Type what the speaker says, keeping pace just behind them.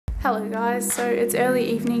Hello guys, so it's early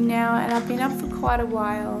evening now and I've been up for quite a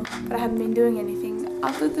while, but I haven't been doing anything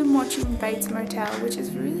other than watching Bates Motel, which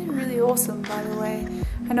is really awesome, by the way.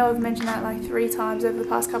 I know I've mentioned that like 3 times over the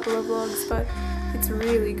past couple of vlogs, but it's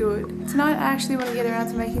really good. Tonight I actually want to get around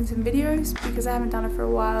to making some videos because I haven't done it for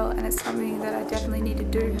a while and it's something that I definitely need to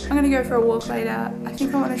do. I'm going to go for a walk later. I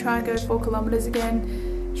think I want to try and go 4 kilometers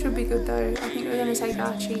again. Should be good though. I think we're going to take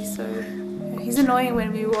Archie, so he's annoying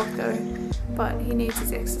when we walk though, but he needs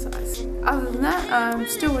his exercise. Other than that, I'm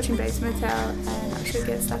still watching Bates Motel and I should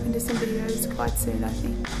get stuck into some videos quite soon, I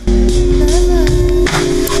think.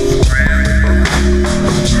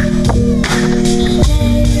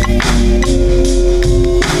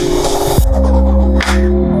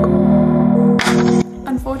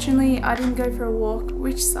 Unfortunately, I didn't go for a walk,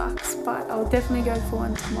 which sucks, but I'll definitely go for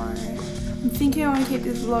one tomorrow. I'm thinking I want to keep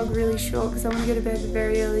this vlog really short because I want to go to bed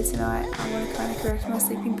very early tonight. I want to kind of correct my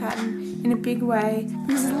sleeping pattern in a big way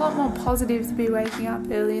because it's a lot more positive to be waking up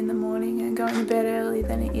early in the morning and going to bed early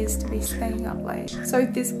than it is to be staying up late. So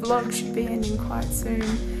this vlog should be ending quite soon.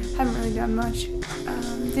 Haven't really done much.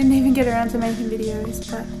 Didn't even get around to making videos,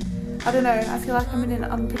 but I don't know, I feel like I'm in an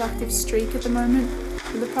unproductive streak at the moment.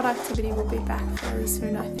 The productivity will be back fairly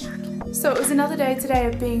soon, I think. So it was another day today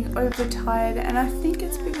of being overtired, and I think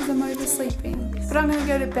it's because I'm oversleeping. But I'm going to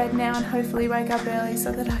go to bed now and hopefully wake up early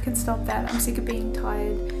so that I can stop that. I'm sick of being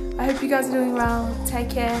tired. I hope you guys are doing well. Take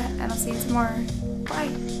care, and I'll see you tomorrow.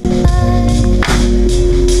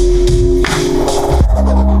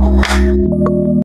 Bye.